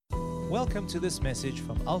Welcome to this message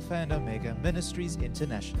from Alpha and Omega Ministries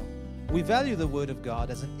International. We value the Word of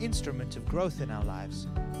God as an instrument of growth in our lives,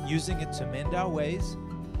 using it to mend our ways,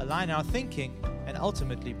 align our thinking, and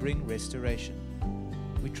ultimately bring restoration.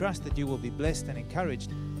 We trust that you will be blessed and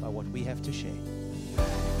encouraged by what we have to share.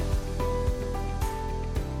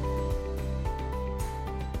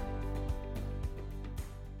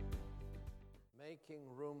 Making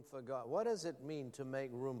room for God. What does it mean to make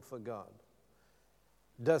room for God?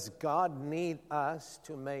 Does God need us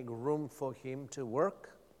to make room for Him to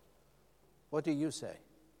work? What do you say?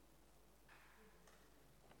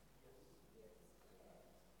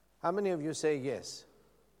 How many of you say yes?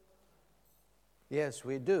 Yes,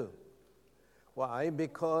 we do. Why?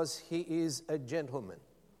 Because He is a gentleman.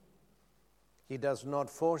 He does not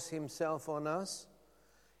force Himself on us.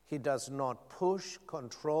 He does not push,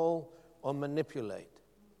 control, or manipulate.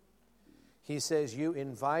 He says, you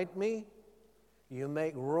invite me, you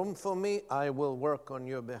make room for me, I will work on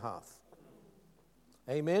your behalf.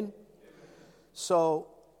 Amen? So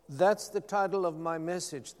that's the title of my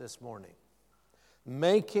message this morning.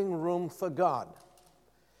 Making room for God.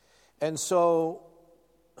 And so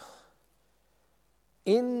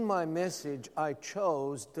in my message, I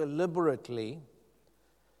chose deliberately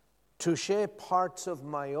to share parts of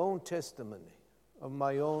my own testimony, of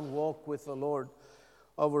my own walk with the Lord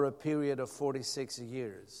over a period of 46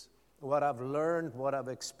 years. What I've learned, what I've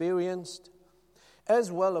experienced,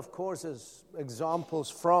 as well, of course, as examples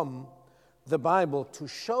from the Bible to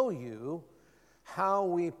show you how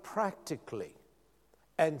we practically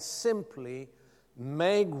and simply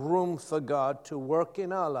make room for God to work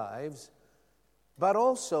in our lives, but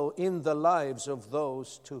also in the lives of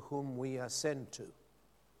those to whom we are sent to.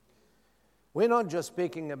 We're not just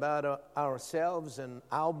speaking about ourselves and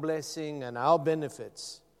our blessing and our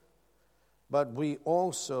benefits, but we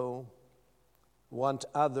also want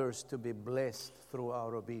others to be blessed through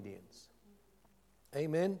our obedience.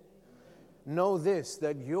 Amen? Know this,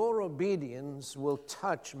 that your obedience will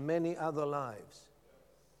touch many other lives.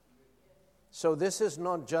 So this is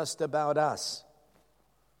not just about us.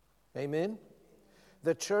 Amen?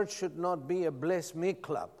 The church should not be a bless me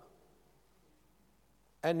club.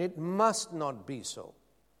 And it must not be so.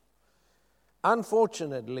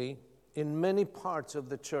 Unfortunately, in many parts of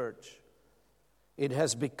the church, it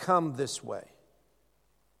has become this way.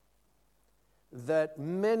 That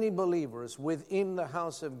many believers within the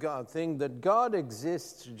house of God think that God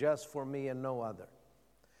exists just for me and no other.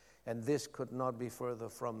 And this could not be further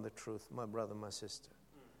from the truth, my brother, my sister.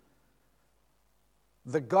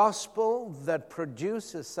 The gospel that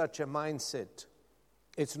produces such a mindset,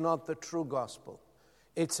 it's not the true gospel.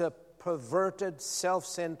 It's a perverted,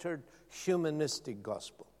 self-centered, humanistic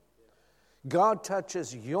gospel. God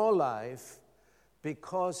touches your life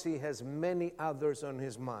because He has many others on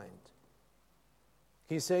His mind.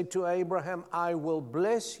 He said to Abraham, I will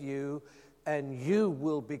bless you, and you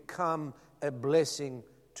will become a blessing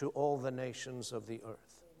to all the nations of the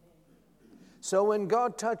earth. So when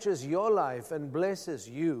God touches your life and blesses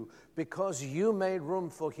you because you made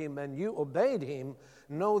room for Him and you obeyed Him,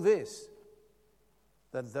 know this,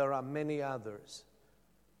 that there are many others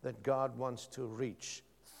that God wants to reach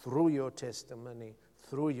through your testimony,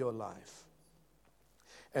 through your life,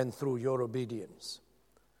 and through your obedience.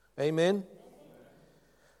 Amen?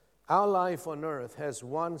 Our life on earth has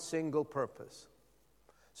one single purpose.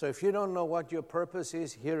 So if you don't know what your purpose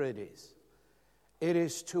is, here it is. It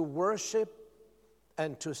is to worship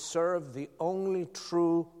and to serve the only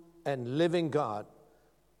true and living God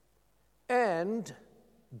and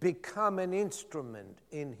become an instrument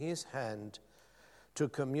in His hand to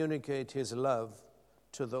communicate His love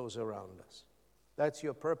to those around us. That's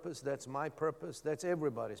your purpose, that's my purpose, that's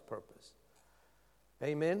everybody's purpose.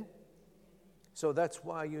 Amen? So that's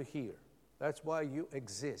why you're here. That's why you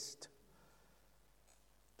exist.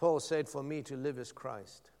 Paul said, for me to live is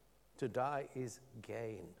Christ. To die is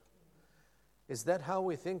gain. Is that how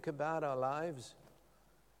we think about our lives?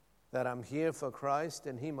 That I'm here for Christ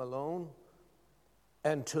and Him alone?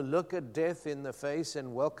 And to look at death in the face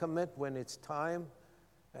and welcome it when it's time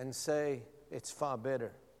and say, it's far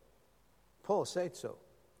better. Paul said so.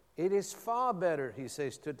 It is far better, he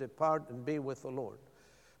says, to depart and be with the Lord.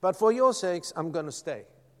 But for your sakes, I'm going to stay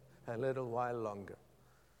a little while longer.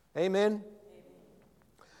 Amen?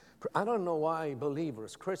 I don't know why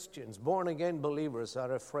believers, Christians, born-again believers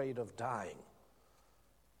are afraid of dying.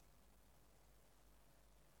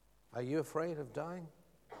 Are you afraid of dying?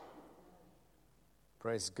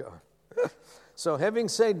 Praise God. So having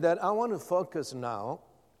said that, I want to focus now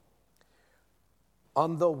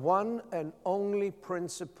on the one and only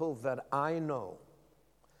principle that I know,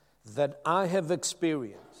 that I have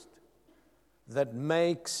experienced, that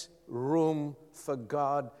makes room for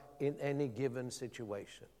God in any given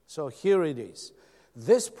situation. So here it is.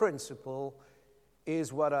 This principle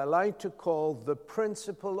is what I like to call the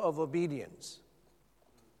principle of obedience.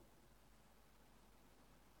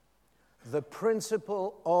 The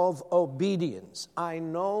principle of obedience. I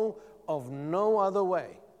know of no other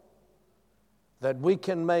way that we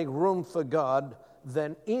can make room for God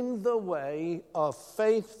than in the way of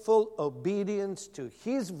faithful obedience to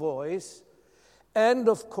His voice and,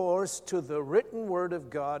 of course, to the written Word of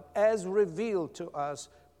God as revealed to us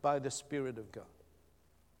by the Spirit of God.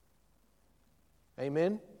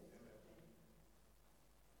 Amen?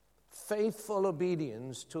 Faithful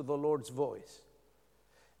obedience to the Lord's voice.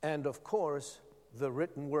 And, of course, the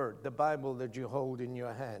written Word, the Bible that you hold in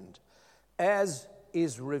your hand, as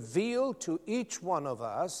is revealed to each one of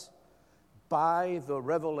us by the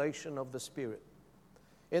revelation of the Spirit.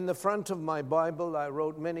 In the front of my Bible, I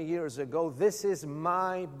wrote many years ago, this is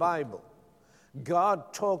my Bible.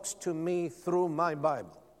 God talks to me through my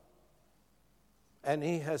Bible. And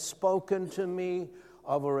He has spoken to me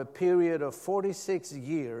over a period of 46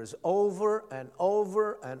 years, over and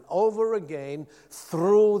over and over again,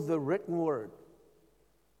 through the written Word.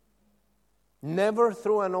 Never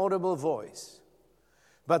through an audible voice,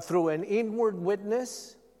 but through an inward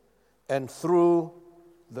witness and through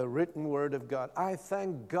the written Word of God. I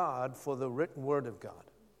thank God for the written Word of God.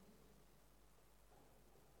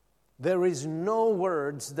 There is no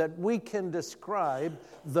words that we can describe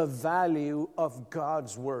the value of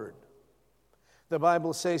God's Word. The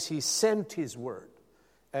Bible says He sent His Word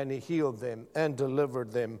and He healed them and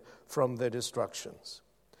delivered them from their destructions.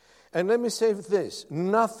 And let me say this,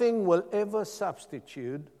 nothing will ever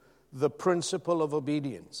substitute the principle of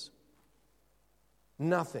obedience.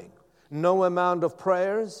 Nothing. No amount of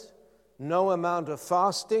prayers, no amount of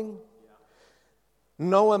fasting,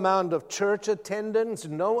 no amount of church attendance,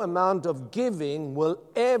 no amount of giving will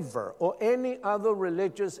ever, or any other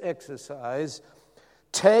religious exercise,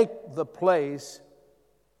 take the place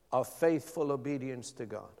of faithful obedience to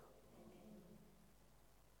God.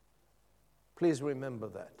 Please remember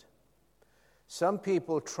that. Some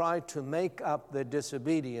people try to make up their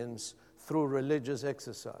disobedience through religious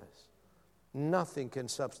exercise. Nothing can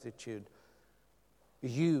substitute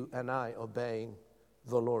you and I obeying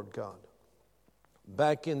the Lord God.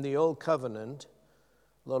 Back in the Old Covenant,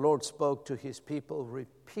 the Lord spoke to His people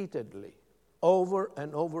repeatedly, over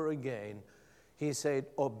and over again. He said,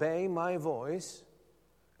 obey my voice,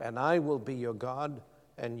 and I will be your God,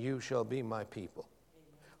 and you shall be my people.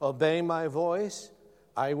 Obey my voice,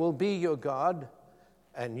 I will be your God,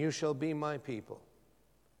 and you shall be my people.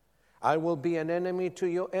 I will be an enemy to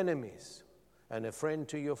your enemies, and a friend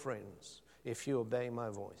to your friends, if you obey my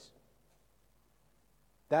voice.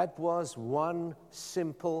 That was one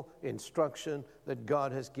simple instruction that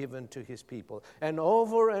God has given to His people. And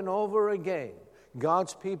over again,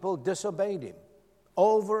 God's people disobeyed Him.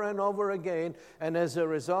 Over and over again, and as a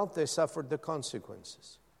result, they suffered the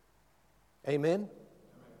consequences. Amen?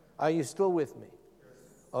 Are you still with me?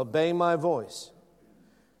 Obey my voice.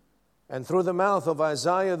 And through the mouth of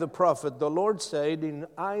Isaiah the prophet, the Lord said in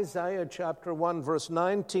Isaiah chapter 1, verse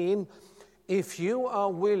 19, if you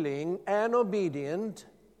are willing and obedient,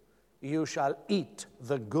 you shall eat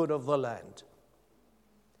the good of the land.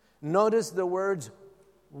 Notice the words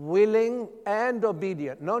willing and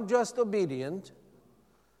obedient. Not just obedient,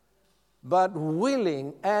 but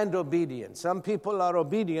willing and obedient. Some people are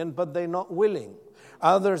obedient, but they're not willing.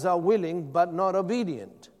 Others are willing, but not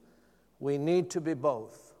obedient. We need to be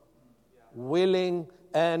both. Willing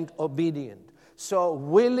and obedient. So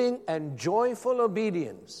willing and joyful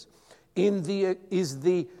obedience is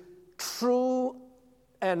the true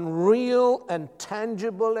and real and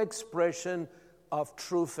tangible expression of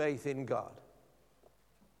true faith in God.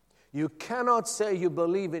 You cannot say you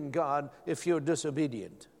believe in God if you're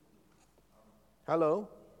disobedient. Hello?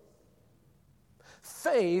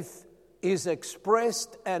 Faith is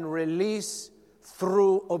expressed and released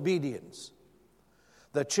through obedience.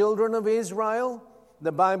 The children of Israel,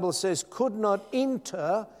 the Bible says, could not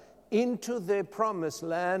enter into their promised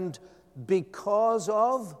land because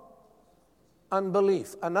of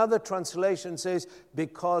unbelief. Another translation says,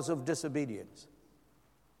 because of disobedience.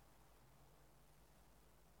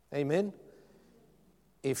 Amen?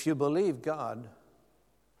 If you believe God,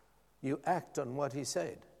 you act on what He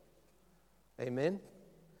said. Amen?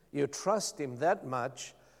 You trust Him that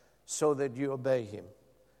much so that you obey Him.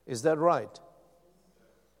 Is that right?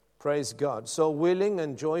 Praise God. So willing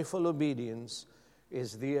and joyful obedience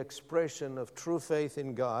is the expression of true faith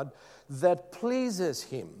in God that pleases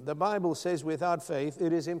Him. The Bible says without faith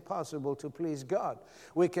it is impossible to please God.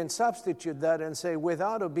 We can substitute that and say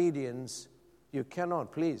without obedience you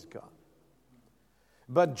cannot please God.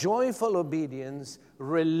 But joyful obedience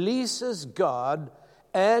releases God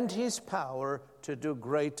and His power to do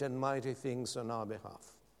great and mighty things on our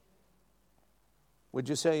behalf. Would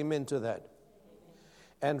you say amen to that?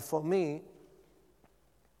 And for me,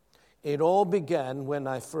 it all began when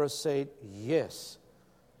I first said yes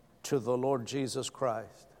to the Lord Jesus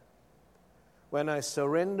Christ. When I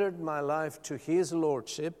surrendered my life to His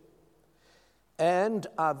Lordship, and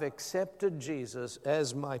I've accepted Jesus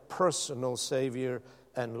as my personal Savior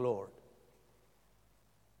and Lord.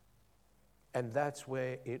 And that's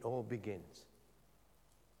where it all begins.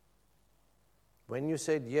 When you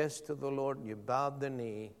said yes to the Lord, you bowed the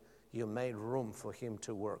knee, you made room for Him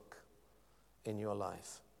to work in your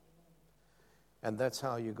life. And that's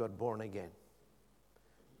how you got born again.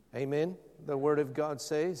 Amen? The Word of God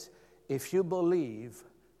says, if you believe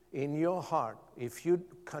in your heart, if you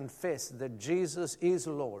confess that Jesus is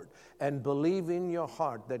Lord and believe in your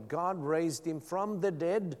heart that God raised Him from the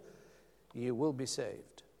dead, you will be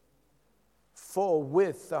saved. For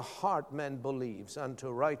with the heart man believes unto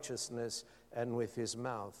righteousness, and with his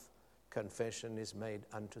mouth confession is made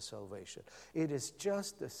unto salvation. It is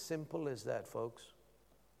just as simple as that, folks.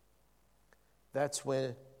 That's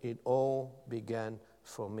where it all began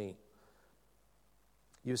for me.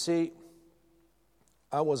 You see,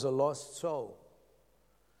 I was a lost soul,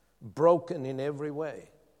 broken in every way.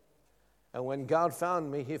 And when God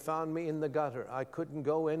found me, He found me in the gutter. I couldn't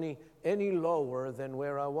go any lower than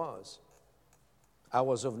where I was. I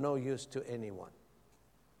was of no use to anyone.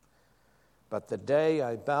 But the day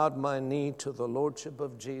I bowed my knee to the Lordship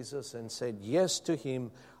of Jesus and said yes to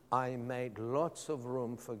Him, I made lots of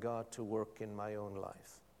room for God to work in my own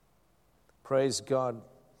life. Praise God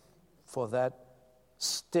for that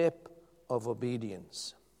step of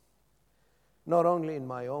obedience. Not only in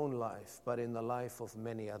my own life, but in the life of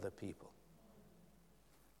many other people.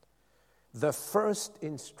 The first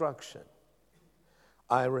instruction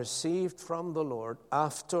I received from the Lord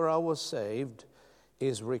after I was saved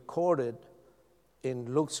is recorded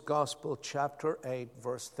in Luke's Gospel, chapter 8,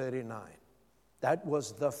 verse 39. That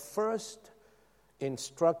was the first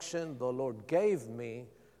instruction the Lord gave me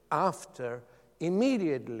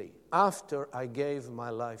immediately after I gave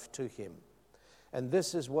my life to Him. And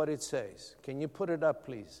this is what it says. Can you put it up,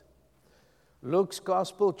 please? Luke's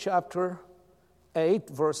Gospel, chapter 8,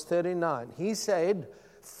 verse 39. He said,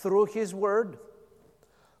 through His word,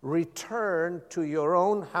 return to your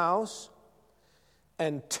own house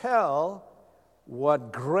and tell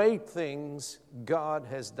what great things God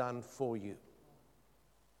has done for you.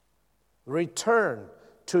 Return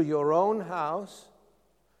to your own house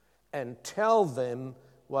and tell them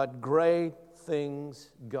what great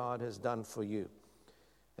things God has done for you.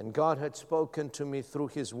 And God had spoken to me through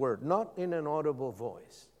His word, not in an audible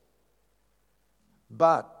voice,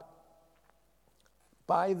 but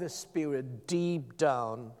by the Spirit deep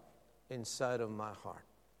down inside of my heart.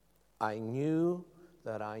 I knew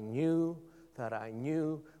that I knew that I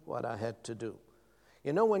knew what I had to do.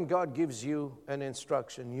 You know, when God gives you an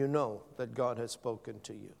instruction, you know that God has spoken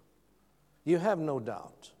to you. You have no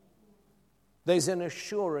doubt. There's an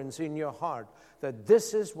assurance in your heart that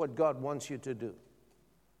this is what God wants you to do.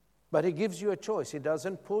 But He gives you a choice. He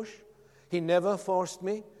doesn't push. He never forced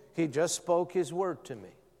me. He just spoke His word to me.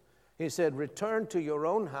 He said, return to your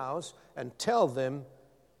own house and tell them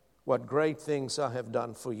what great things I have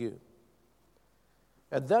done for you.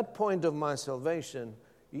 At that point of my salvation,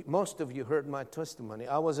 most of you heard my testimony.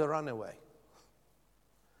 I was a runaway.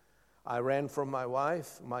 I ran from my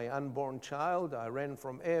wife, my unborn child. I ran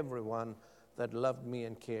from everyone that loved me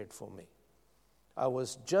and cared for me. I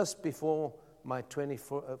was just before my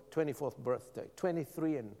 24th birthday,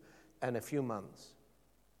 23 and a few months.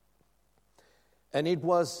 And it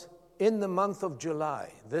was in the month of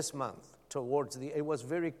July, this month, it was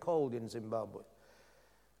very cold in Zimbabwe,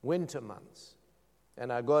 winter months.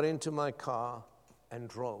 And I got into my car and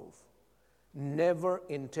drove, never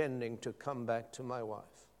intending to come back to my wife.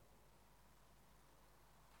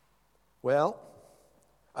 Well,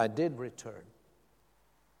 I did return.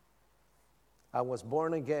 I was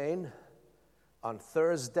born again on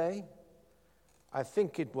Thursday. I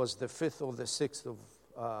think it was the 5th or the 6th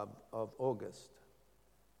of August.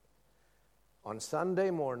 On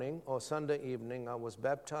Sunday morning or Sunday evening, I was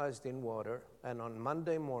baptized in water, and on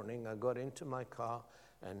Monday morning, I got into my car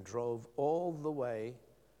and drove all the way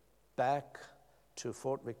back to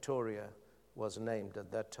Fort Victoria, was named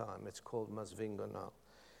at that time. It's called Masvingo now.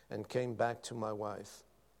 and came back to my wife.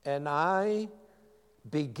 And I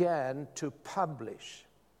began to publish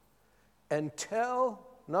and tell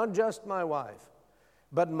not just my wife,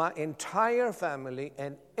 but my entire family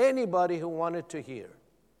and anybody who wanted to hear.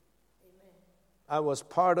 Amen. I was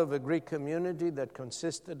part of a Greek community that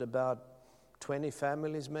consisted about 20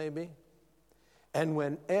 families maybe. And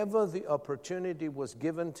whenever the opportunity was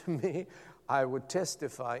given to me, I would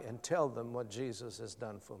testify and tell them what Jesus has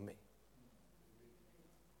done for me.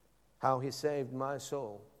 How He saved my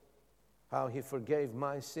soul, how He forgave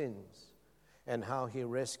my sins, and how He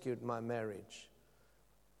rescued my marriage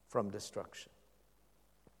from destruction.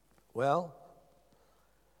 Well,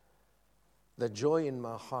 the joy in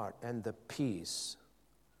my heart and the peace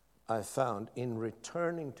I found in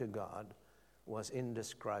returning to God was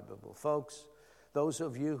indescribable. Folks, those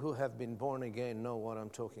of you who have been born again know what I'm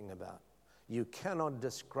talking about. You cannot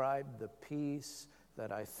describe the peace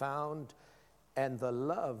that I found and the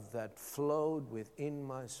love that flowed within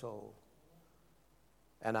my soul.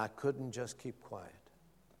 And I couldn't just keep quiet.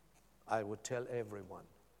 I would tell everyone,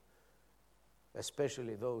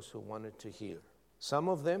 especially those who wanted to hear. Some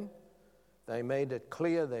of them, they made it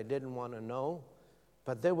clear they didn't want to know,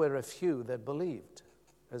 but there were a few that believed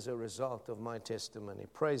as a result of my testimony.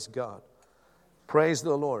 Praise God. Praise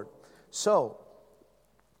the Lord. So,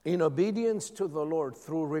 in obedience to the Lord,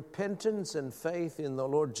 through repentance and faith in the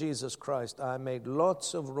Lord Jesus Christ, I made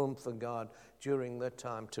lots of room for God during that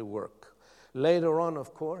time to work. Later on,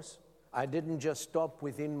 of course, I didn't just stop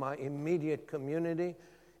within my immediate community.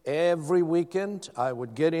 Every weekend, I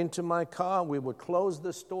would get into my car. We would close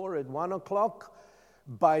the store at 1 o'clock.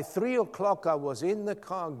 By 3 o'clock, I was in the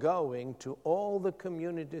car going to all the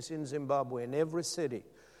communities in Zimbabwe, in every city,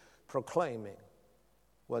 proclaiming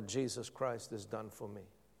what Jesus Christ has done for me.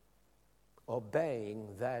 Obeying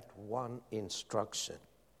that one instruction.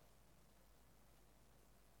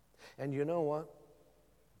 And you know what?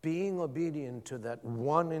 Being obedient to that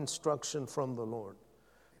one instruction from the Lord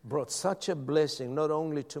brought such a blessing not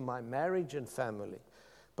only to my marriage and family,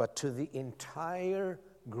 but to the entire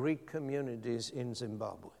Greek communities in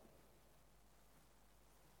Zimbabwe.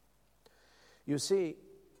 You see,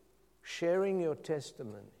 sharing your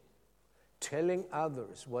testimony, telling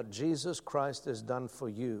others what Jesus Christ has done for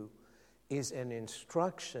you is an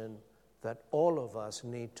instruction that all of us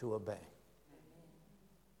need to obey.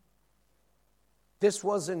 This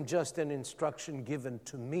wasn't just an instruction given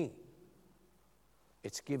to me.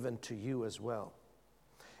 It's given to you as well.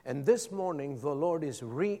 And this morning, the Lord is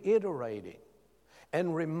reiterating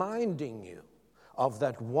and reminding you of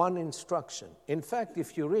that one instruction. In fact,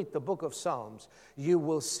 if you read the book of Psalms, you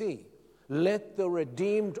will see, let the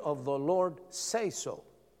redeemed of the Lord say so.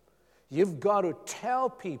 You've got to tell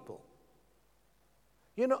people.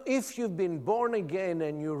 You know, if you've been born again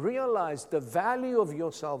and you realize the value of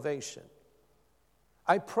your salvation,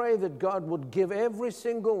 I pray that God would give every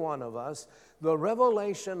single one of us the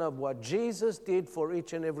revelation of what Jesus did for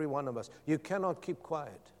each and every one of us. You cannot keep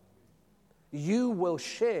quiet. You will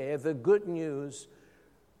share the good news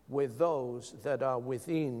with those that are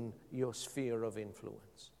within your sphere of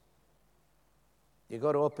influence. You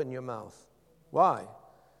got to open your mouth. Why?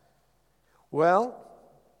 Well,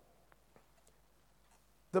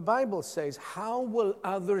 the Bible says, how will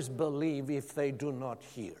others believe if they do not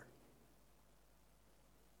hear?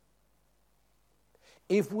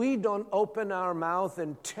 If we don't open our mouth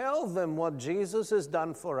and tell them what Jesus has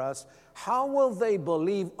done for us, how will they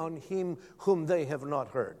believe on Him whom they have not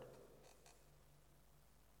heard?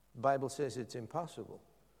 The Bible says it's impossible,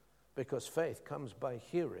 because faith comes by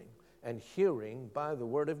hearing, and hearing by the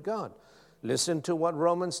Word of God. Listen to what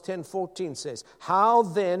Romans 10:14 says. How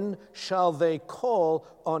then shall they call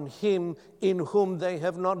on Him in whom they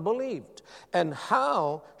have not believed? And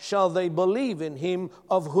how shall they believe in Him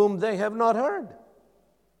of whom they have not heard?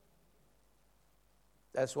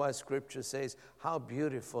 That's why Scripture says, how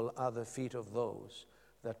beautiful are the feet of those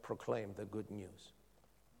that proclaim the good news.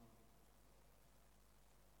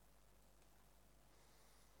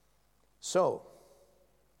 So,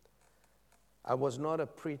 I was not a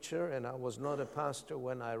preacher and I was not a pastor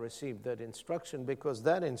when I received that instruction, because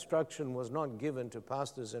that instruction was not given to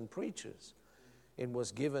pastors and preachers. It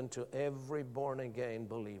was given to every born-again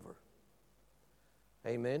believer.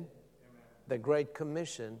 Amen? Amen. The Great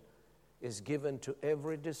Commission is given to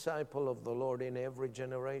every disciple of the Lord in every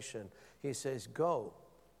generation. He says, go,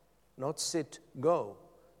 not sit, go.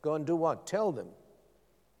 Go and do what? Tell them.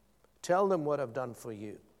 Tell them what I've done for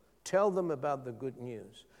you. Tell them about the good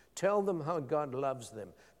news. Tell them how God loves them.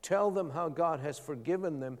 Tell them how God has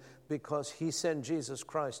forgiven them because He sent Jesus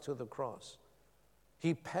Christ to the cross.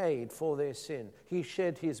 He paid for their sin. He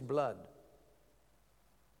shed His blood.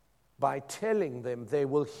 By telling them, they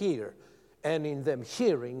will hear, and in them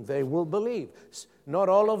hearing, they will believe. Not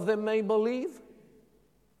all of them may believe,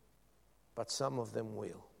 but some of them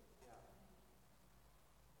will.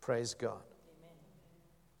 Praise God.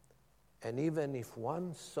 And even if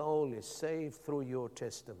one soul is saved through your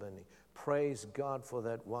testimony, praise God for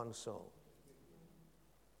that one soul.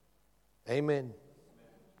 Amen.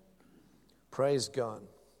 Praise God.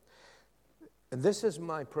 And this is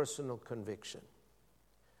my personal conviction.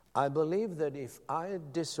 I believe that if I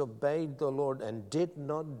disobeyed the Lord and did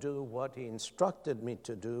not do what He instructed me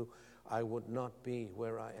to do, I would not be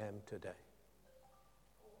where I am today.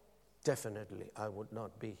 Definitely, I would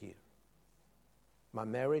not be here. My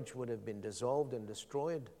marriage would have been dissolved and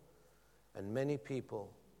destroyed, and many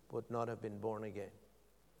people would not have been born again.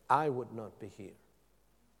 I would not be here.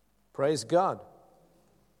 Praise God.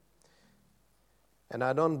 And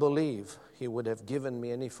I don't believe He would have given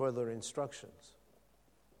me any further instructions.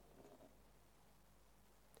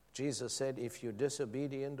 Jesus said, if you're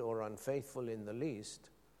disobedient or unfaithful in the least,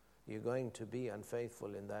 you're going to be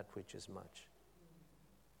unfaithful in that which is much.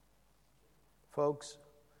 Folks,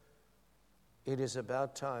 it is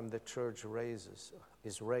about time the church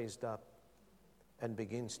is raised up and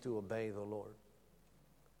begins to obey the Lord.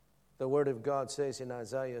 The Word of God says in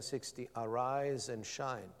Isaiah 60, arise and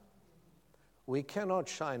shine. We cannot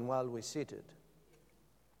shine while we're seated.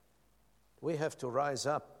 We have to rise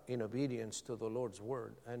up in obedience to the Lord's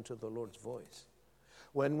Word and to the Lord's voice.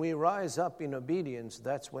 When we rise up in obedience,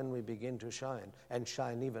 that's when we begin to shine, and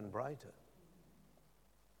shine even brighter.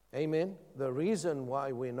 Amen? The reason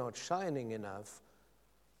why we're not shining enough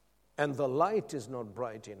and the light is not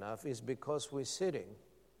bright enough is because we're sitting.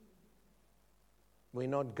 We're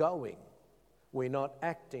not going. We're not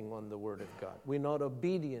acting on the Word of God. We're not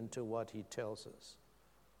obedient to what He tells us.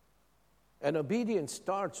 And obedience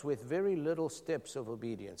starts with very little steps of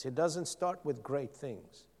obedience. It doesn't start with great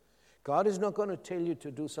things. God is not going to tell you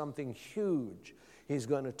to do something huge. He's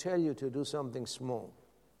going to tell you to do something small.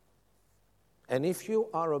 And if you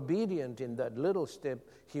are obedient in that little step,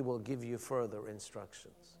 He will give you further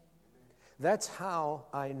instructions. That's how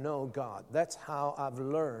I know God. That's how I've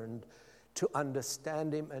learned to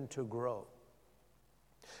understand Him and to grow.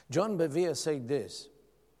 John Bevere said this,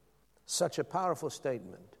 such a powerful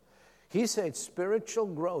statement. He said spiritual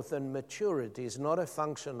growth and maturity is not a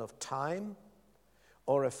function of time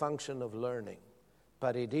or a function of learning,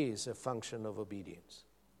 but it is a function of obedience.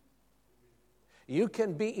 You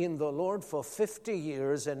can be in the Lord for 50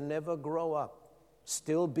 years and never grow up,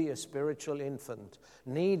 still be a spiritual infant,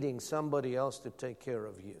 needing somebody else to take care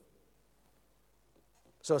of you.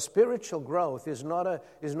 So spiritual growth is not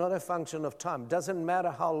a function of time. Doesn't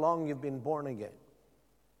matter how long you've been born again.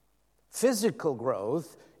 Physical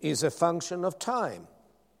growth is a function of time,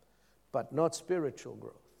 but not spiritual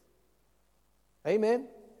growth. Amen? Amen.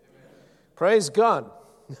 Praise God.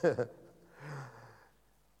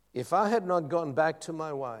 If I had not gone back to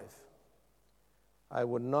my wife, I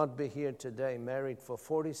would not be here today, married for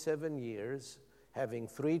 47 years, having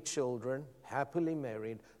 3 children, happily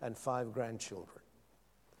married, and 5 grandchildren.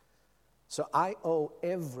 So I owe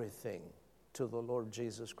everything to the Lord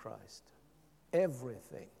Jesus Christ.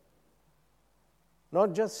 Everything.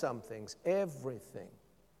 Not just some things, everything.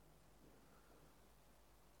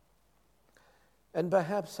 And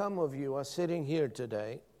perhaps some of you are sitting here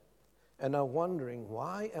today and are wondering,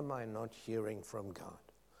 why am I not hearing from God?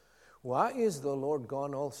 Why is the Lord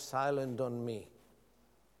gone all silent on me?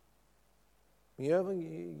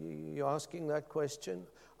 You asking that question?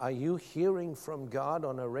 Are you hearing from God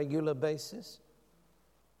on a regular basis?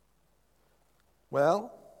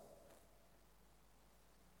 Well,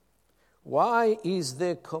 why is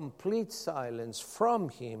there complete silence from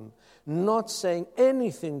Him, not saying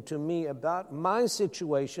anything to me about my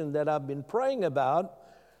situation that I've been praying about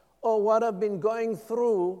or what I've been going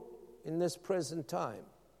through in this present time?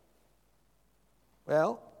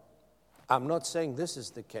 Well, I'm not saying this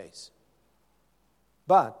is the case,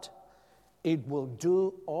 but it will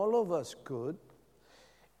do all of us good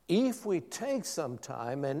if we take some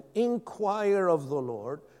time and inquire of the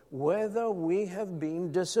Lord whether we have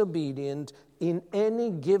been disobedient in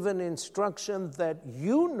any given instruction that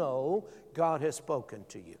you know God has spoken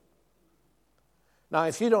to you. Now,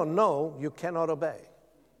 if you don't know, you cannot obey.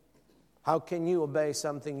 How can you obey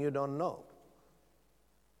something you don't know?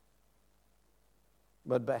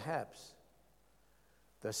 But perhaps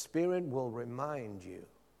the Spirit will remind you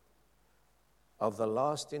of the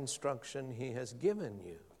last instruction He has given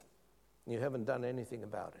you. You haven't done anything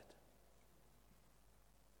about it.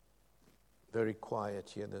 Very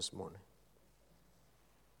quiet here this morning.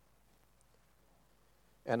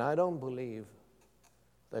 And I don't believe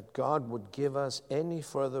that God would give us any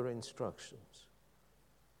further instructions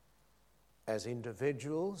as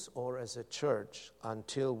individuals or as a church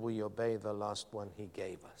until we obey the last one He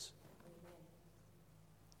gave us.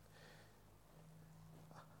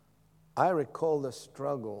 I recall the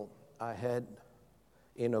struggle I had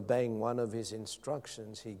in obeying one of His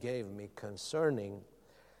instructions He gave me concerning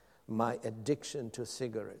my addiction to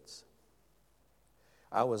cigarettes.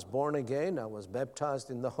 I was born again, I was baptized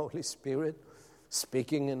in the Holy Spirit,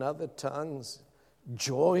 speaking in other tongues,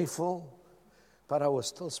 joyful, but I was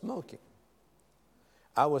still smoking.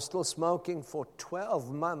 I was still smoking for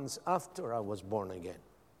 12 months after I was born again.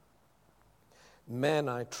 Man,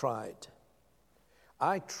 I tried.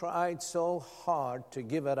 I tried so hard to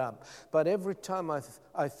give it up. But every time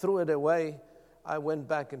I threw it away, I went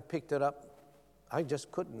back and picked it up. I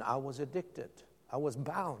just couldn't. I was addicted. I was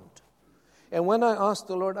bound. And when I asked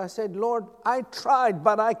the Lord, I said, Lord, I tried,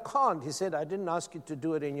 but I can't. He said, I didn't ask you to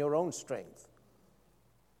do it in your own strength.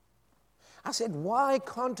 I said, why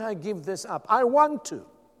can't I give this up? I want to.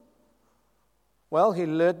 Well, He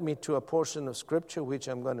led me to a portion of Scripture, which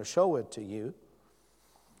I'm going to show it to you.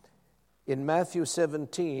 In Matthew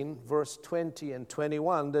 17, verse 20 and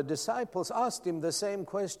 21, the disciples asked Him the same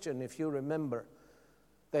question, if you remember.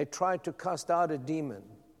 They tried to cast out a demon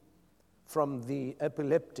from the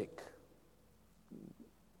epileptic,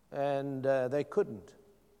 and they couldn't.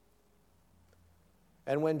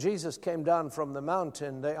 And when Jesus came down from the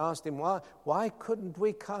mountain, they asked Him, why couldn't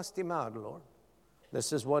we cast him out, Lord?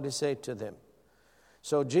 This is what He said to them.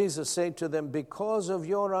 So Jesus said to them, because of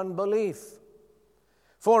your unbelief.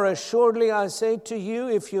 For assuredly I say to you,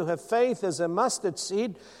 if you have faith as a mustard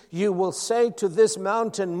seed, you will say to this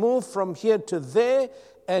mountain, move from here to there,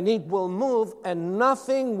 and it will move, and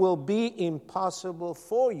nothing will be impossible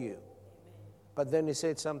for you. But then He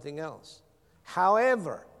said something else.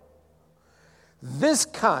 However, this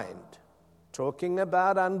kind, talking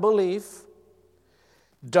about unbelief,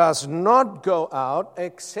 does not go out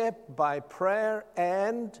except by prayer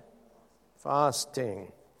and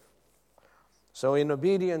fasting. So in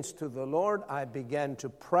obedience to the Lord, I began to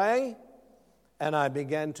pray and I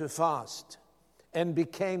began to fast and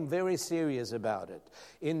became very serious about it.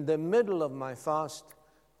 In the middle of my fast,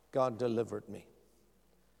 God delivered me.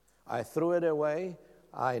 I threw it away.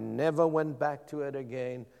 I never went back to it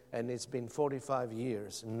again, and it's been 45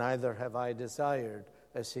 years. Neither have I desired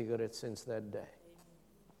a cigarette since that day.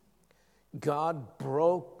 God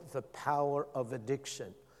broke the power of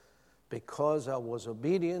addiction because I was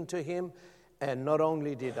obedient to Him. And not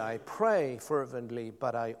only did I pray fervently,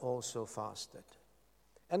 but I also fasted.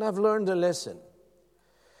 And I've learned a lesson.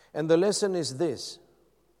 And the lesson is this.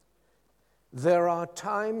 There are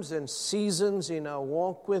times and seasons in our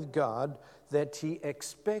walk with God that He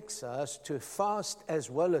expects us to fast as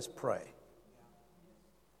well as pray.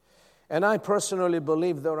 And I personally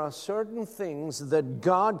believe there are certain things that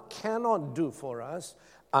God cannot do for us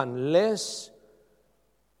unless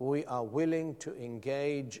we are willing to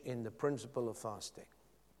engage in the principle of fasting.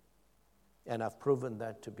 And I've proven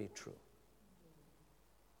that to be true.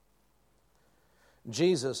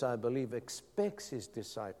 Jesus, I believe, expects His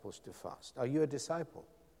disciples to fast. Are you a disciple?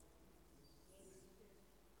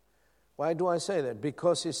 Why do I say that?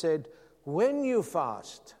 Because He said, when you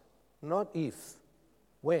fast, not if,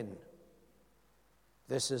 when,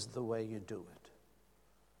 this is the way you do it.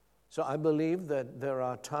 So I believe that there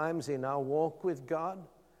are times in our walk with God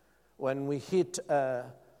when we hit a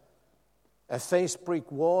face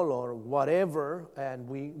brick wall or whatever, and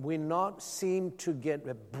we not seem to get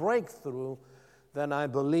a breakthrough, then I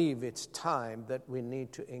believe it's time that we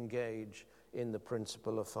need to engage in the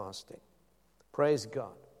principle of fasting. Praise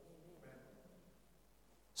God.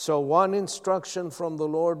 So one instruction from the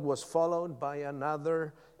Lord was followed by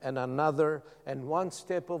another and another, and one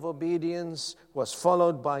step of obedience was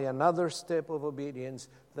followed by another step of obedience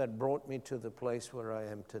that brought me to the place where I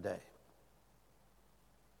am today.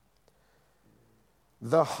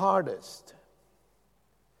 The hardest,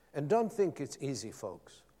 and don't think it's easy,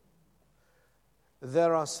 folks.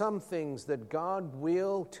 There are some things that God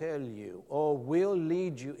will tell you or will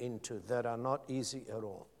lead you into that are not easy at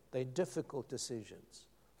all. They're difficult decisions.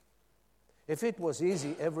 If it was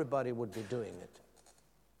easy, everybody would be doing it.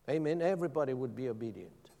 Amen. Everybody would be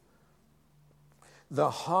obedient. The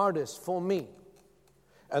hardest for me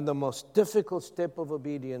and the most difficult step of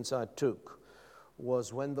obedience I took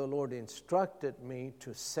was when the Lord instructed me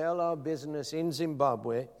to sell our business in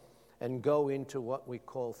Zimbabwe and go into what we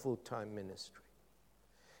call full-time ministry.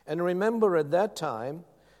 And remember, at that time,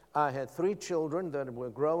 I had 3 children that were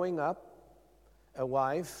growing up, a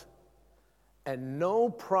wife, and no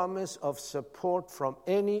promise of support from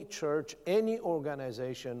any church, any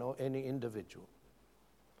organization, or any individual.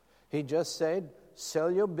 He just said,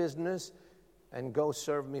 sell your business and go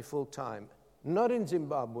serve me full time. Not in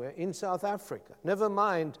Zimbabwe, in South Africa. Never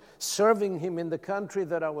mind serving him in the country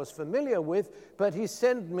that I was familiar with, but he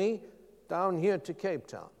sent me down here to Cape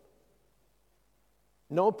Town.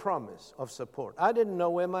 No promise of support. I didn't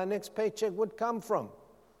know where my next paycheck would come from.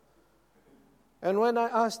 And when I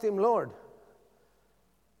asked him, Lord,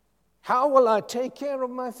 how will I take care of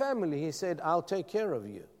my family? He said, I'll take care of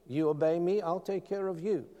you. You obey me, I'll take care of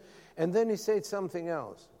you. And then he said something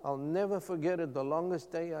else. I'll never forget it the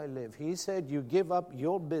longest day I live. He said, you give up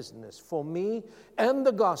your business for me and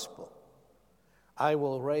the gospel. I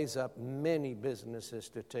will raise up many businesses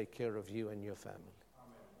to take care of you and your family.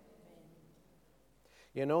 Amen.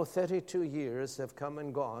 You know, 32 years have come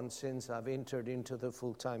and gone since I've entered into the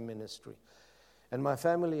full-time ministry. And my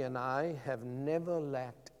family and I have never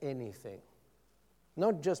lacked anything.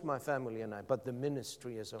 Not just my family and I, but the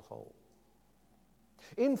ministry as a whole.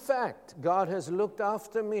 In fact, God has looked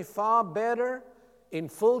after me far better in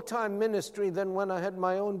full-time ministry than when I had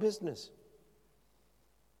my own business.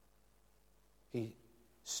 He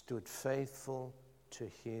stood faithful to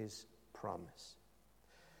his promise.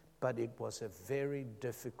 But it was a very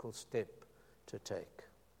difficult step to take.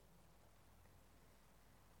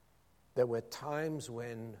 There were times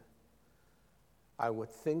when I would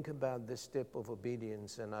think about this step of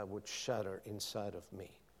obedience and I would shudder inside of me.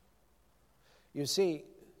 You see,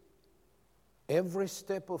 every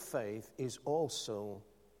step of faith is also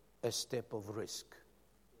a step of risk.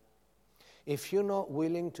 If you're not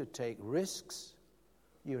willing to take risks,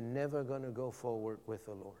 you're never going to go forward with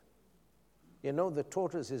the Lord. You know, the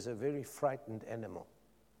tortoise is a very frightened animal.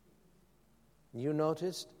 You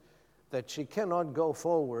noticed that she cannot go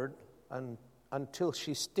forward until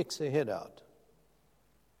she sticks her head out.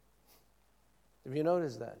 Have you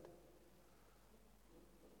noticed that?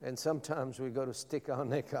 And sometimes we got to stick our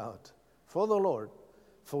neck out for the Lord,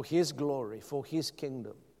 for his glory, for his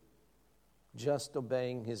kingdom, just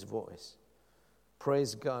obeying his voice.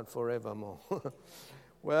 Praise God forevermore.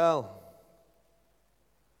 Well,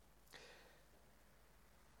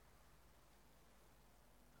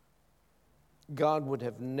 God would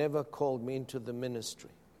have never called me into the ministry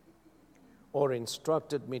or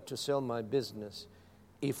instructed me to sell my business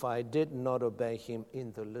if I did not obey him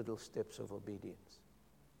in the little steps of obedience.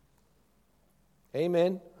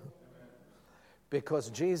 Amen? Because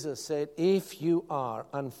Jesus said, if you are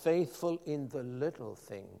unfaithful in the little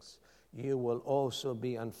things, you will also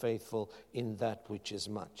be unfaithful in that which is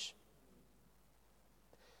much.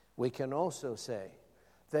 We can also say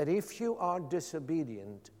that if you are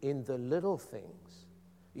disobedient in the little things,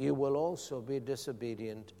 you will also be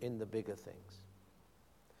disobedient in the bigger things.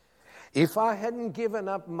 If I hadn't given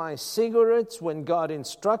up my cigarettes when God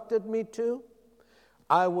instructed me to,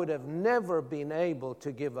 I would have never been able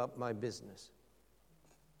to give up my business.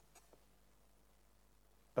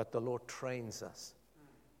 But the Lord trains us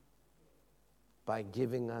by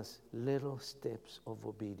giving us little steps of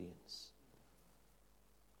obedience.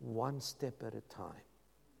 One step at a time.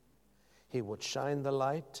 He would shine the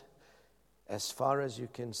light as far as you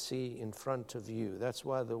can see in front of you. That's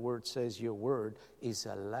why the word says your word is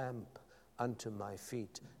a lamp unto my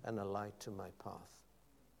feet and a light to my path.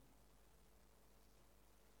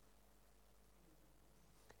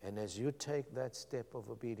 And as you take that step of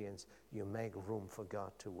obedience, you make room for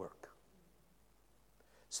God to work.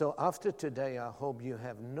 So after today, I hope you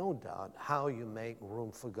have no doubt how you make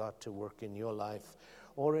room for God to work in your life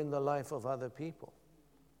or in the life of other people.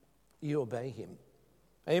 You obey him.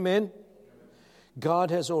 Amen? God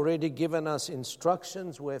has already given us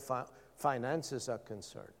instructions where finances are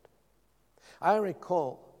concerned. I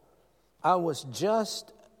recall I was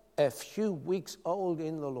just a few weeks old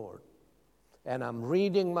in the Lord. And I'm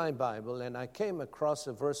reading my Bible, and I came across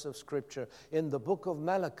a verse of Scripture in the book of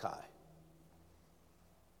Malachi.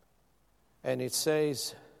 And it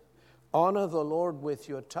says, honor the Lord with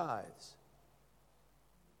your tithes.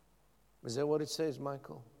 Is that what it says,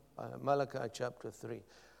 Michael? Malachi chapter 3. I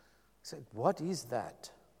said, what is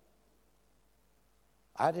that?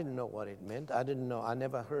 I didn't know what it meant. I didn't know. I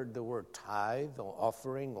never heard the word tithe or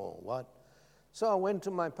offering or what. So I went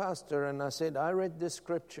to my pastor and I said, I read this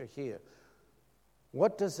scripture here.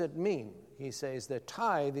 What does it mean? He says the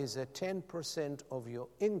tithe is a 10% of your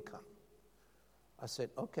income. I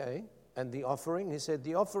said, okay. And the offering? He said,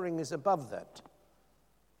 the offering is above that.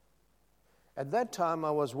 At that time,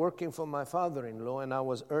 I was working for my father-in-law and I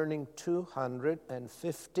was earning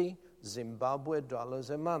 250 Zimbabwe dollars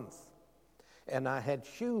a month. And I had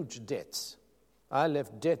huge debts. I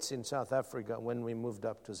left debts in South Africa when we moved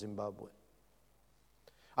up to Zimbabwe.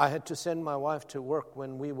 I had to send my wife to work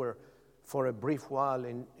when we were, for a brief while,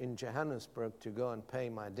 in Johannesburg to go and pay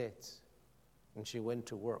my debts. And she went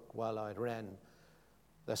to work while I ran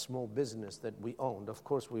the small business that we owned. Of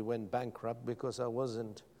course, we went bankrupt because I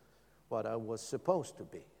wasn't what I was supposed to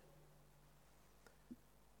be.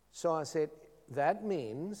 So I said, that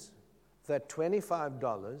means that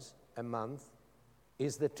 $25 a month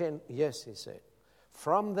is the 10. Yes, he said.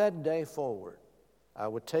 From that day forward, I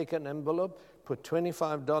would take an envelope, put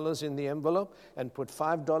 $25 in the envelope, and put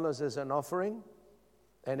 $5 as an offering.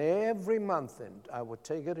 And every month end, I would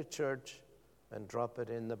take it to church and drop it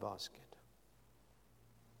in the basket.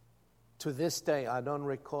 To this day, I don't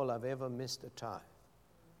recall I've ever missed a tithe.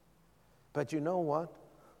 But you know what?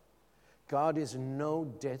 God is no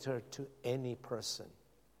debtor to any person.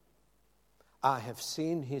 I have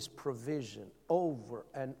seen His provision over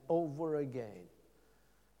and over again.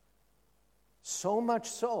 So much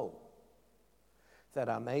so that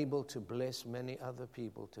I'm able to bless many other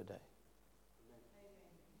people today.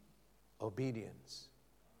 Obedience.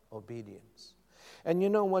 Obedience. And you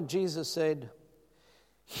know what Jesus said?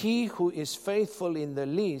 He who is faithful in the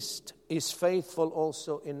least is faithful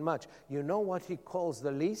also in much. You know what He calls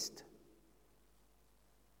the least?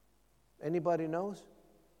 Anybody knows?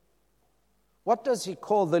 What does He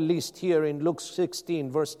call the least here in Luke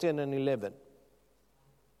 16, verse 10 and 11?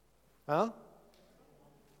 Huh?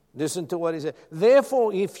 Listen to what He said.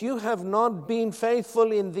 Therefore, if you have not been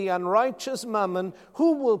faithful in the unrighteous mammon,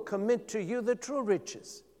 who will commit to you the true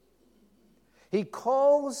riches? He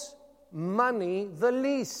calls money the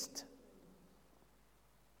least.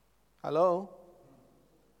 Hello?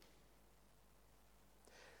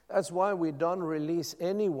 That's why we don't release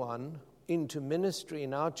anyone into ministry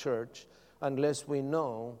in our church unless we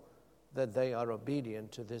know that they are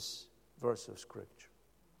obedient to this verse of Scripture.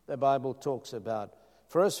 The Bible talks about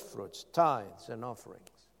first fruits, tithes, and offerings.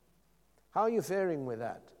 How are you faring with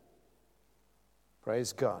that?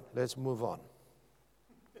 Praise God. Let's move on.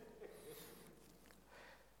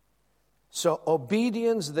 So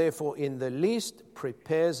obedience, therefore, in the least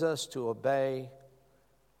prepares us to obey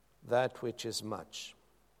that which is much.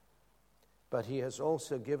 But He has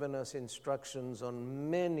also given us instructions on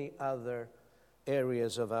many other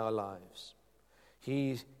areas of our lives.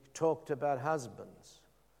 He talked about husbands.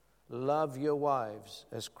 Love your wives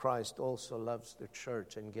as Christ also loves the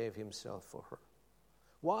church and gave Himself for her.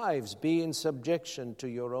 Wives, be in subjection to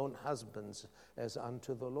your own husbands as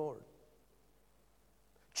unto the Lord.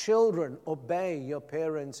 Children, obey your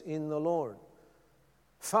parents in the Lord.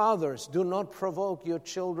 Fathers, do not provoke your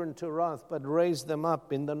children to wrath, but raise them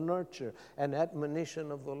up in the nurture and admonition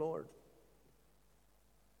of the Lord.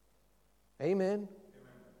 Amen? Amen.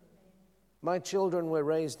 My children were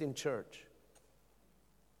raised in church.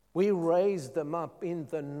 We raised them up in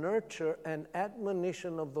the nurture and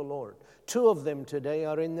admonition of the Lord. 2 of them today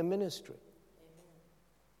are in the ministry.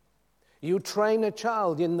 You train a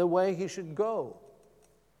child in the way he should go.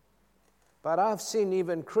 But I've seen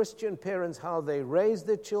even Christian parents, how they raise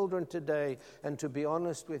their children today, and to be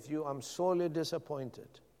honest with you, I'm sorely disappointed.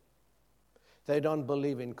 They don't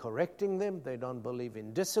believe in correcting them. They don't believe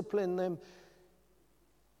in disciplining them.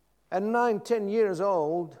 And 9, 10 years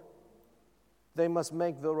old, they must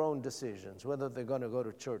make their own decisions, whether they're going to go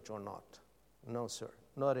to church or not. No, sir,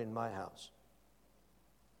 not in my house.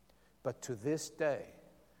 But to this day,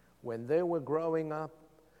 when they were growing up,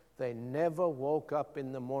 they never woke up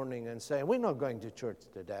in the morning and say, we're not going to church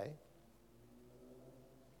today.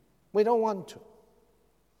 We don't want to.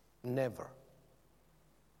 Never.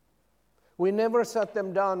 We never sat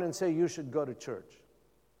them down and say, you should go to church.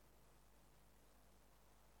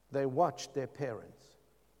 They watched their parents.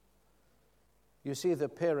 You see, the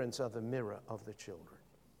parents are the mirror of the children.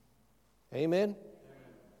 Amen? Amen.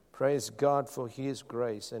 Praise God for His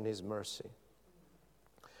grace and His mercy.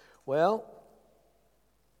 Well,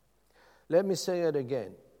 let me say it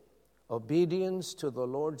again. Obedience to the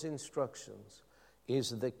Lord's instructions is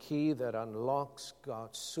the key that unlocks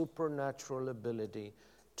God's supernatural ability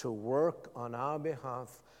to work on our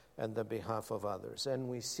behalf and the behalf of others. And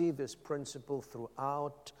we see this principle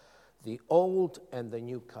throughout the Old and the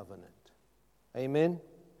New Covenant. Amen? Amen.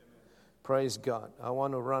 Praise God. I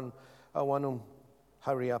want to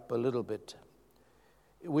hurry up a little bit.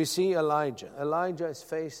 We see Elijah. Elijah is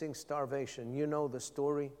facing starvation. You know the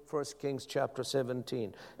story, 1 Kings chapter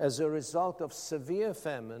 17. As a result of severe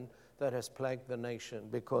famine that has plagued the nation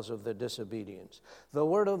because of their disobedience. The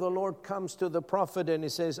word of the Lord comes to the prophet and he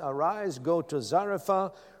says, arise, go to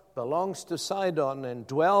Zarephath, belongs to Sidon, and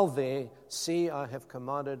dwell there. See, I have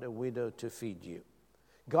commanded a widow to feed you.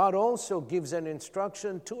 God also gives an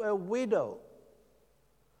instruction to a widow.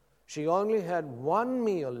 She only had one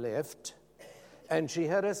meal left, and she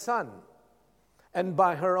had a son. And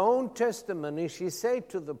by her own testimony, she said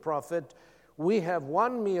to the prophet, we have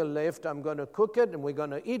one meal left, I'm going to cook it, and we're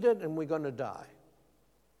going to eat it, and we're going to die.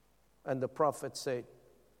 And the prophet said,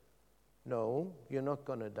 no, you're not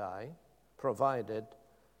going to die, provided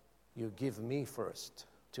you give me first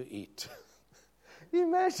to eat.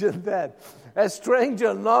 Imagine that. A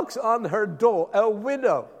stranger knocks on her door, a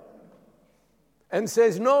widow, and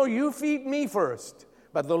says, no, you feed me first.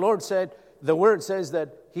 But the word says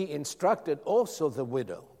that he instructed also the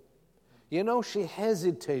widow. You know, she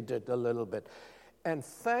hesitated a little bit. And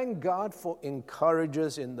thank God for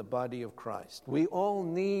encouragers in the body of Christ. We all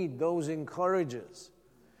need those encouragers,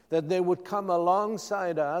 that they would come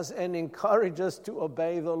alongside us and encourage us to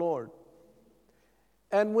obey the Lord.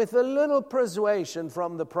 And with a little persuasion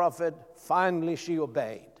from the prophet, finally she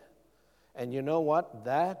obeyed. And you know what?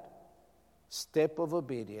 That step of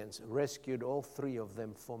obedience rescued all three of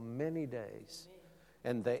them for many days.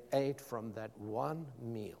 And they ate from that one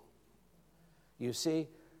meal. You see,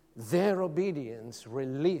 their obedience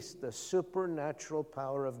released the supernatural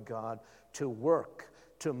power of God to work,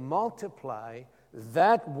 to multiply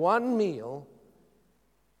that one meal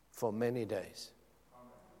for many days.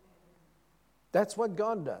 That's what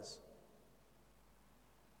God does.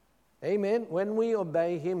 Amen. When we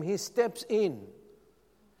obey Him, He steps in.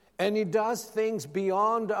 And He does things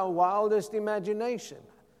beyond our wildest imagination.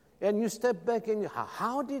 And you step back and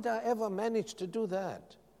how did I ever manage to do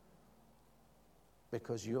that?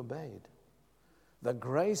 Because you obeyed. The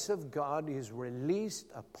grace of God is released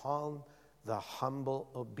upon the humble,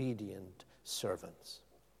 obedient servants.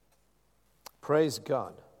 Praise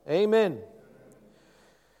God. Amen.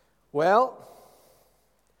 Well,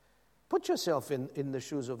 put yourself in the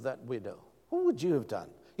shoes of that widow. What would you have done,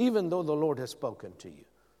 even though the Lord has spoken to you?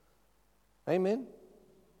 Amen?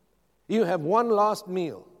 You have one last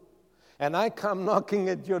meal, and I come knocking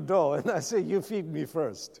at your door, and I say, you feed me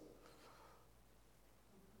first.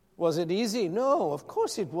 Was it easy? No, of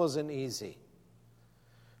course it wasn't easy.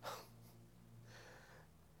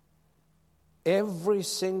 Every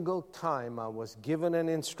single time I was given an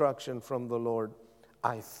instruction from the Lord,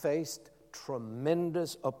 I faced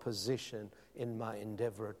tremendous opposition in my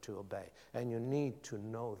endeavor to obey. And you need to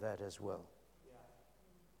know that as well.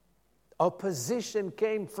 Opposition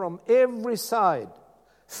came from every side.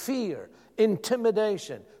 Fear,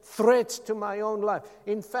 intimidation, threats to my own life.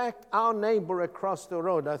 In fact, our neighbor across the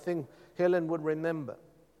road, I think Helen would remember,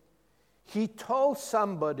 he told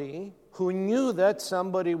somebody who knew that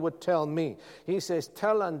somebody would tell me. He says,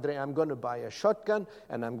 tell Andre I'm going to buy a shotgun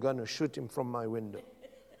and I'm going to shoot him from my window.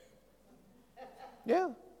 Yeah.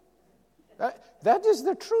 That is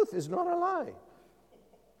the truth. It's not a lie.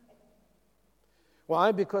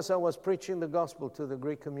 Why? Because I was preaching the gospel to the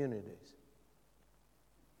Greek communities.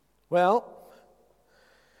 Well,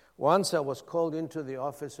 once I was called into the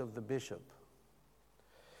office of the bishop.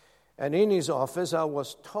 And in his office, I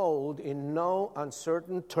was told in no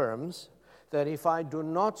uncertain terms that if I do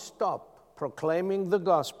not stop proclaiming the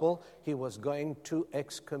gospel, he was going to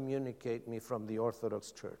excommunicate me from the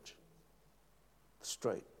Orthodox Church.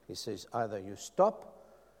 Straight. He says, either you stop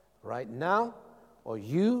right now, or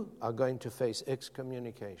you are going to face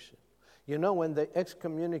excommunication. You know, when they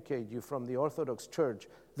excommunicate you from the Orthodox Church,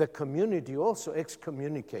 the community also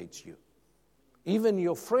excommunicates you. Even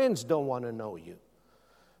your friends don't want to know you.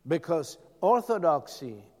 Because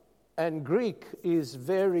Orthodoxy and Greek is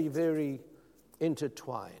very, very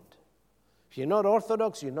intertwined. If you're not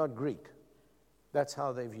Orthodox, you're not Greek. That's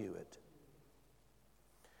how they view it.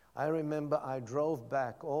 I remember I drove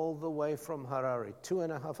back all the way from Harare,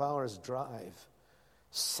 2.5 hours drive,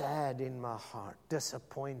 sad in my heart,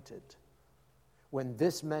 disappointed, when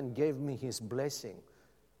this man gave me his blessing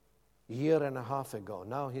a year and a half ago.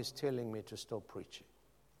 Now he's telling me to stop preaching.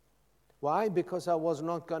 Why? Because I was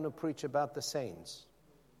not going to preach about the saints.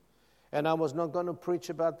 And I was not going to preach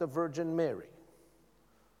about the Virgin Mary.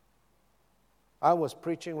 I was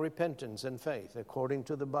preaching repentance and faith according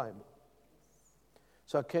to the Bible.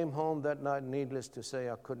 So I came home that night, needless to say,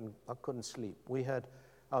 I couldn't sleep.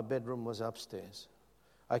 Our bedroom was upstairs.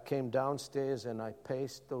 I came downstairs and I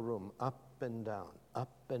paced the room up and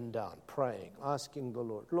down, praying, asking the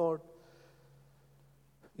Lord, Lord,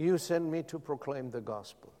 you sent me to proclaim the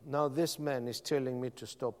gospel. Now this man is telling me to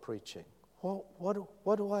stop preaching.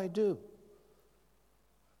 What do I do?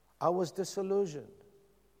 I was disillusioned,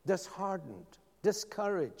 disheartened,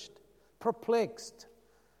 discouraged, perplexed.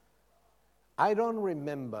 I don't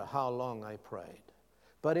remember how long I prayed,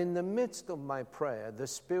 But in the midst of my prayer, the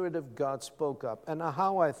Spirit of God spoke up. And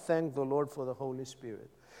how I thank the Lord for the Holy Spirit.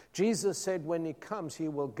 Jesus said when He comes, He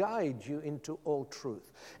will guide you into all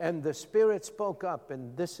truth. And the Spirit spoke up,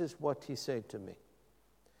 and this is what He said to me.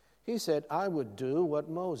 He said, I would do what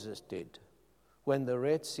Moses did when the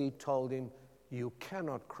Red Sea told him, you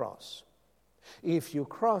cannot cross. If you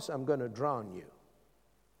cross, I'm going to drown you.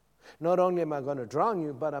 Not only am I going to drown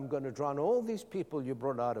you, but I'm going to drown all these people you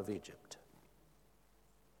brought out of Egypt.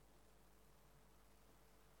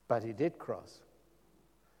 But he did cross.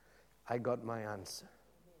 I got my answer.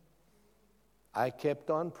 I kept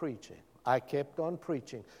on preaching. I kept on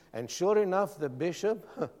preaching. And sure enough, the bishop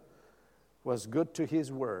was good to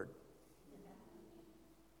his word.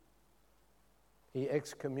 He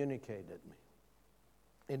excommunicated me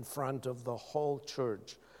in front of the whole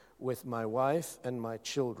church with my wife and my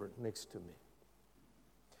children next to me.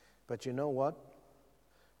 But you know what?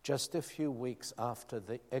 Just a few weeks after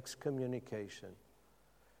the excommunication,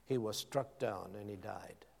 he was struck down and he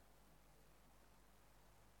died.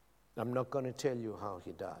 I'm not going to tell you how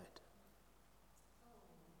he died.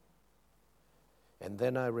 And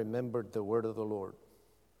then I remembered the word of the Lord.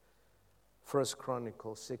 1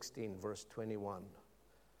 Chronicles 16, verse 21.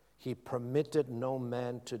 He permitted no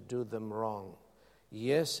man to do them wrong.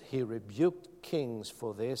 Yes, he rebuked kings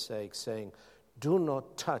for their sake, saying, do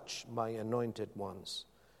not touch my anointed ones,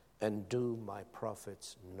 and do my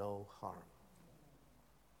prophets no harm.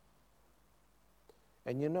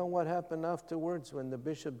 And you know what happened afterwards? When the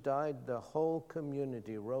bishop died, the whole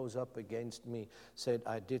community rose up against me, said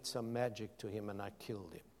I did some magic to him and I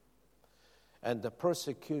killed him. And the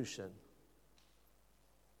persecution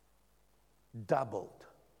doubled.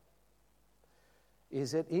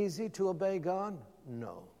 Is it easy to obey God?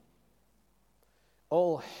 No.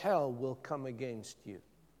 All hell will come against you.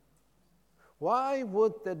 Why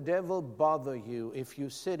would the devil bother you if you're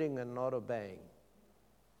sitting and not obeying?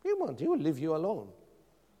 He won't. He will leave you alone.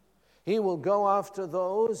 He will go after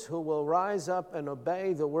those who will rise up and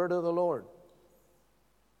obey the word of the Lord.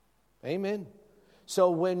 Amen. So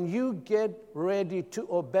when you get ready to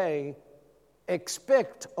obey,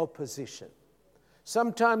 expect opposition.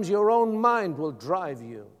 Sometimes your own mind will drive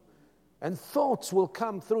you, and thoughts will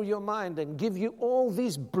come through your mind and give you all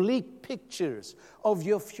these bleak pictures of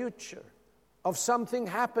your future, of something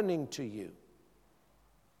happening to you.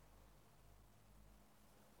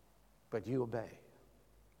 But you obey.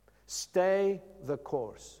 Stay the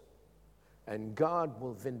course, and God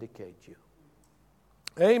will vindicate you.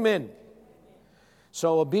 Amen.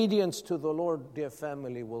 So obedience to the Lord, dear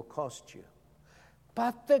family, will cost you.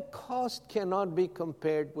 But the cost cannot be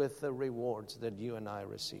compared with the rewards that you and I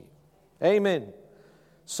receive. Amen.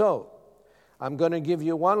 So, I'm going to give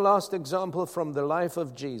you one last example from the life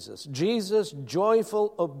of Jesus. Jesus'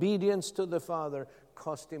 joyful obedience to the Father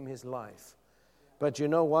cost him his life. But you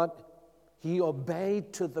know what? He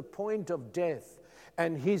obeyed to the point of death.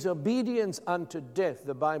 And his obedience unto death,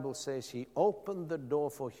 the Bible says, he opened the door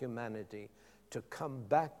for humanity to come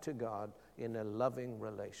back to God in a loving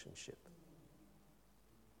relationship.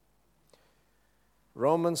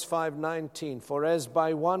 Romans 5:19, for as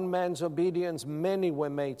by one man's obedience many were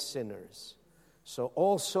made sinners, so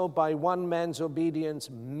also by one man's obedience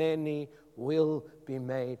many will be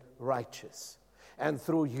made righteous. And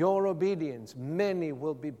through your obedience, many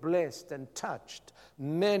will be blessed and touched.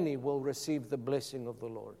 Many will receive the blessing of the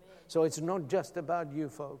Lord. So it's not just about you,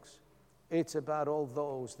 folks. It's about all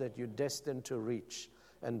those that you're destined to reach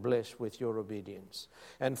and bless with your obedience.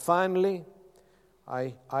 And finally,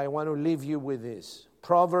 I want to leave you with this.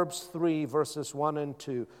 Proverbs 3, verses 1 and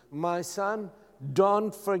 2. My son,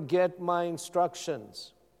 don't forget my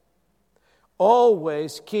instructions.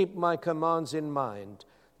 Always keep my commands in mind.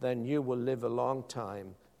 Then you will live a long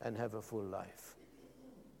time and have a full life.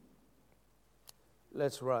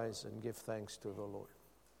 Let's rise and give thanks to the Lord.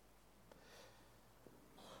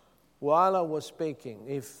 While I was speaking,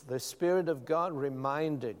 if the Spirit of God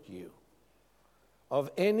reminded you of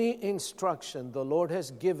any instruction the Lord has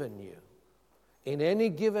given you in any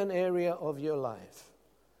given area of your life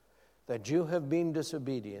that you have been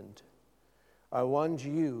disobedient, I want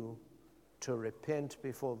you to repent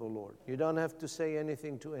before the Lord. You don't have to say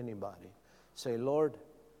anything to anybody. Say, Lord,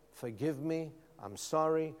 forgive me. I'm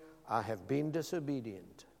sorry. I have been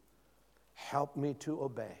disobedient. Help me to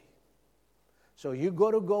obey. So you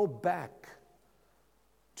got to go back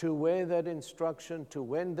to where that instruction, to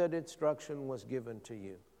when that instruction was given to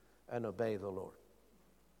you, and obey the Lord.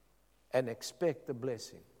 And expect the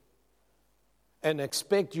blessing. And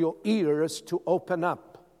expect your ears to open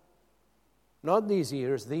up. Not these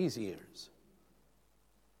ears, these ears.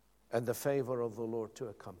 And the favor of the Lord to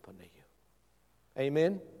accompany you.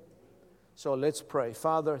 Amen? So let's pray.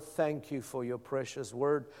 Father, thank you for your precious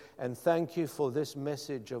word, and thank you for this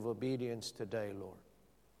message of obedience today, Lord.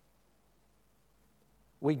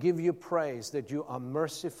 We give you praise that you are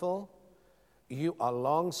merciful, you are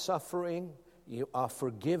long-suffering, you are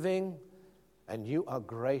forgiving, and you are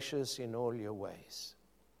gracious in all your ways.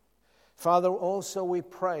 Father, also we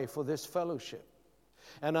pray for this fellowship.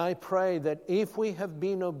 And I pray that if we have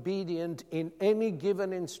been obedient in any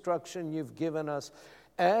given instruction you've given us,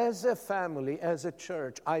 as a family, as a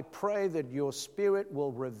church, I pray that your Spirit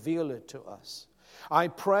will reveal it to us. I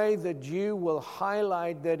pray that you will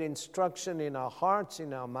highlight that instruction in our hearts,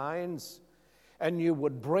 in our minds, and you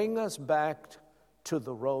would bring us back to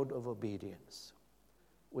the road of obedience.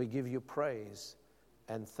 We give you praise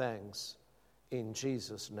and thanks in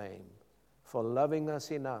Jesus' name for loving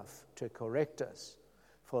us enough to correct us,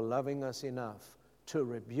 for loving us enough to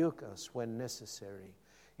rebuke us when necessary,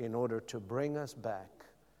 in order to bring us back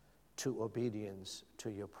to obedience to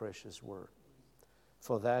your precious word.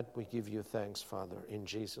 For that we give you thanks, Father, in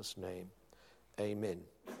Jesus' name. Amen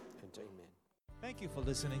and amen. Thank you for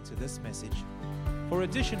listening to this message. For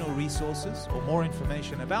additional resources or more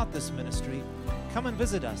information about this ministry, come and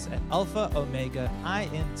visit us at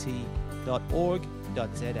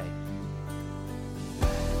alphaomegaint.org.za.